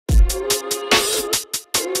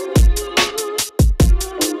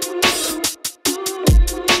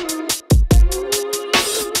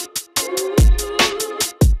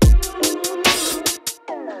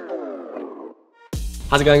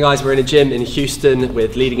How's it going, guys? We're in a gym in Houston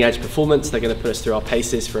with Leading Edge Performance. They're going to put us through our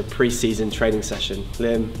paces for a pre-season training session.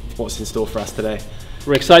 Liam, what's in store for us today?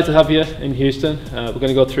 We're excited to have you in Houston. We're going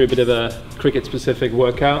to go through a bit of a cricket-specific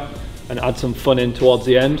workout and add some fun in towards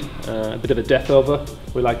the end. A bit of a death over,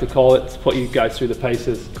 we like to call it, to put you guys through the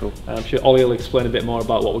paces. Cool. I'm sure Ollie will explain a bit more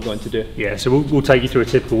about what we're going to do. Yeah, so we'll take you through a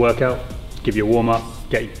typical workout, give you a warm-up,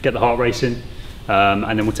 get the heart racing,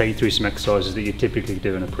 and then we'll take you through some exercises that you typically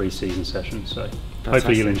do in a pre-season session. So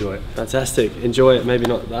hopefully you'll enjoy it. Fantastic. Enjoy it. Maybe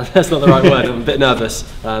not. That's not the right word. I'm a bit nervous,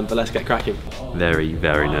 but let's get cracking. Very,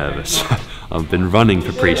 very nervous. I've been running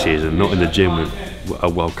for pre-season, not in the gym with a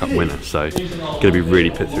World Cup winner, so going to be really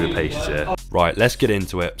put through the paces here. Right, let's get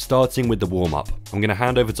into it, starting with the warm-up. I'm going to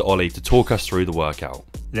hand over to Ollie to talk us through the workout.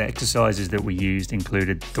 The exercises that we used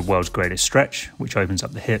included the world's greatest stretch, which opens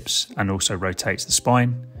up the hips and also rotates the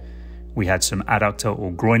spine. We had some adductor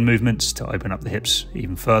or groin movements to open up the hips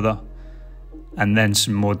even further, and then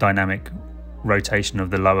some more dynamic rotation of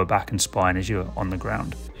the lower back and spine as you're on the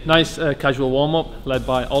ground. Nice casual warm-up led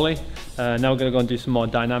by Ollie. Now we're going to go and do some more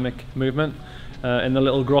dynamic movement in the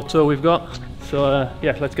little grotto we've got. So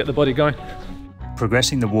yeah, let's get the body going.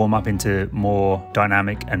 Progressing the warm-up into more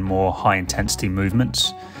dynamic and more high-intensity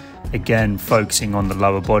movements. Again, focusing on the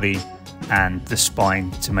lower body and the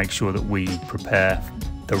spine to make sure that we prepare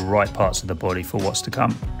the right parts of the body for what's to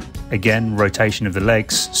come. Again, rotation of the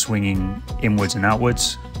legs, swinging inwards and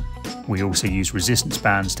outwards. We also use resistance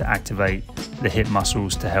bands to activate the hip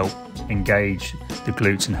muscles to help engage the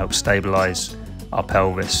glutes and help stabilize our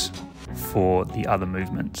pelvis for the other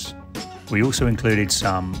movements. We also included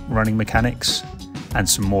some running mechanics and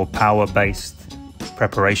some more power-based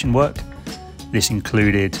preparation work. This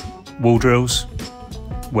included wall drills,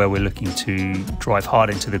 where we're looking to drive hard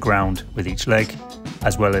into the ground with each leg,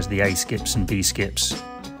 as well as the A skips and B skips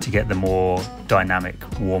to get the more dynamic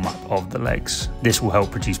warm-up of the legs. This will help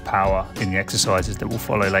produce power in the exercises that will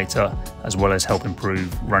follow later, as well as help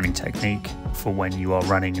improve running technique for when you are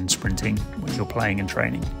running and sprinting, when you're playing and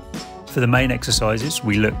training. For the main exercises,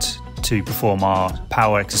 we looked to perform our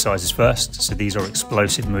power exercises first. So these are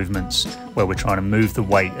explosive movements where we're trying to move the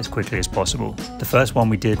weight as quickly as possible. The first one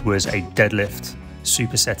we did was a deadlift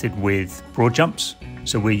supersetted with broad jumps.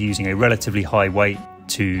 So we're using a relatively high weight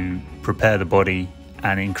to prepare the body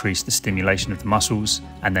and increase the stimulation of the muscles,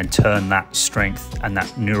 and then turn that strength and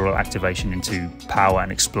that neural activation into power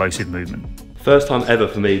and explosive movement. First time ever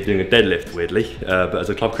for me doing a deadlift, weirdly, but as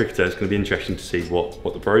a club cricketer it's going to be interesting to see what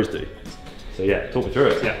the pros do. So yeah, talk me through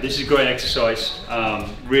it. Yeah, this is a great exercise,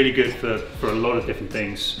 really good for a lot of different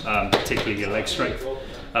things, particularly your leg strength.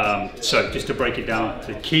 So just to break it down,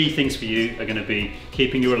 the key things for you are going to be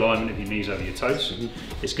keeping your alignment of your knees over your toes.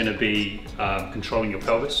 It's going to be controlling your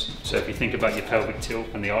pelvis. So if you think about your pelvic tilt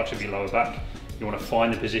and the arch of your lower back, you want to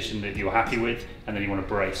find the position that you're happy with, and then you want to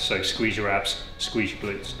brace. So squeeze your abs, squeeze your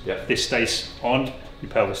glutes. Yep. This stays on,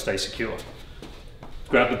 your pelvis stays secure.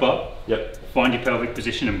 Grab the bar, yep. Find your pelvic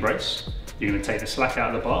position and brace. You're going to take the slack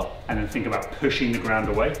out of the bar and then think about pushing the ground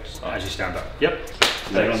away as you stand up. Yep.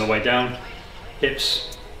 Then on the way down,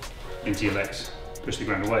 hips into your legs. Push the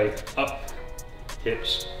ground away, up,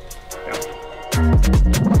 hips, down.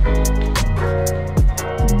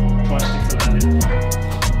 Try to stick the landing.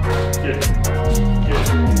 Good. Good.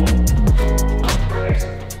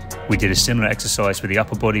 Excellent. We did a similar exercise for the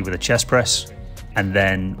upper body with a chest press, and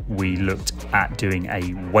then we looked at doing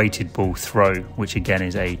a weighted ball throw, which again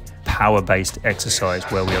is a power-based exercise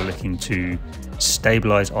where we are looking to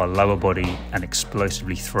stabilize our lower body and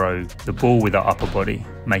explosively throw the ball with our upper body,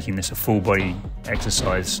 making this a full body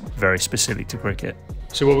exercise very specific to cricket.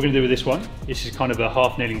 So what we're going to do with this one, this is kind of a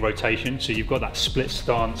half kneeling rotation. So you've got that split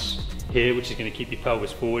stance here, which is going to keep your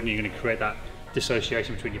pelvis forward, and you're going to create that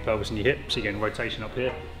dissociation between your pelvis and your hip. So you're getting rotation up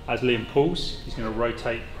here. As Liam pulls, he's going to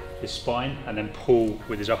rotate his spine and then pull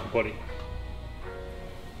with his upper body.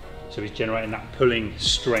 So he's generating that pulling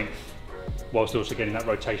strength whilst also getting that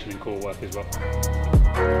rotation and core work as well.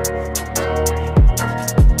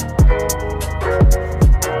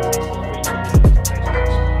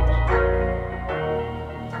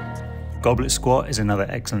 Goblet squat is another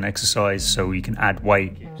excellent exercise, so you can add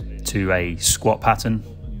weight to a squat pattern.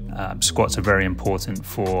 Squats are very important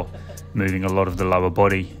for moving a lot of the lower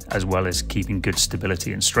body, as well as keeping good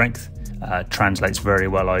stability and strength. Translates very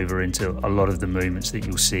well over into a lot of the movements that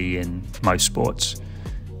you'll see in most sports.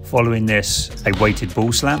 Following this, a weighted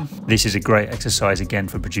ball slam. This is a great exercise again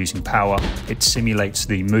for producing power. It simulates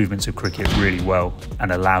the movements of cricket really well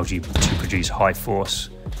and allows you to produce high force.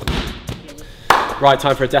 Right,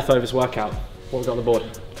 time for a death overs workout. What have we got on the board?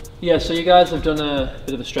 Yeah, so you guys have done a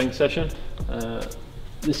bit of a strength session.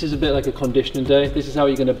 This is a bit like a conditioning day. This is how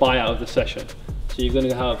you're going to buy out of the session. So you're going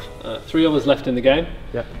to have 3 overs left in the game.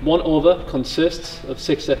 Yep. 1 over consists of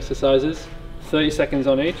 6 exercises, 30 seconds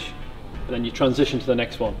on each, and then you transition to the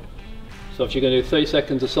next one. So if you're going to do 30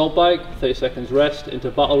 seconds assault bike, 30 seconds rest,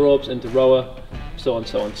 into battle ropes, into rower, so on,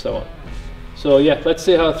 so on, so on. So yeah, let's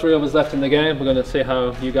see how 3 overs left in the game. We're going to see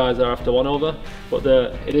how you guys are after 1 over. But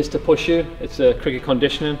it is to push you. It's cricket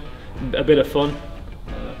conditioning, a bit of fun.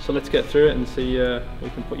 So let's get through it and see we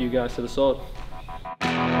can put you guys to the sword.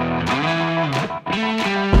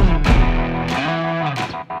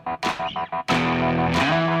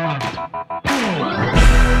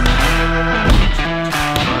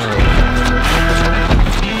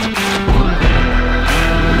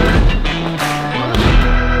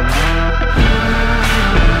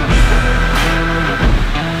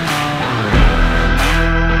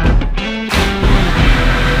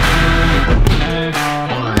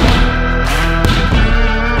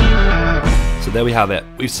 There we have it,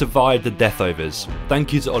 we've survived the death overs.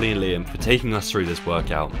 Thank you to Ollie and Liam for taking us through this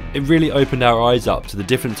workout. It really opened our eyes up to the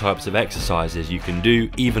different types of exercises you can do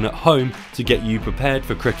even at home to get you prepared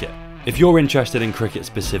for cricket. If you're interested in cricket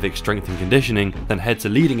specific strength and conditioning, then head to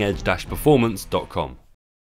leadingedge-performance.com.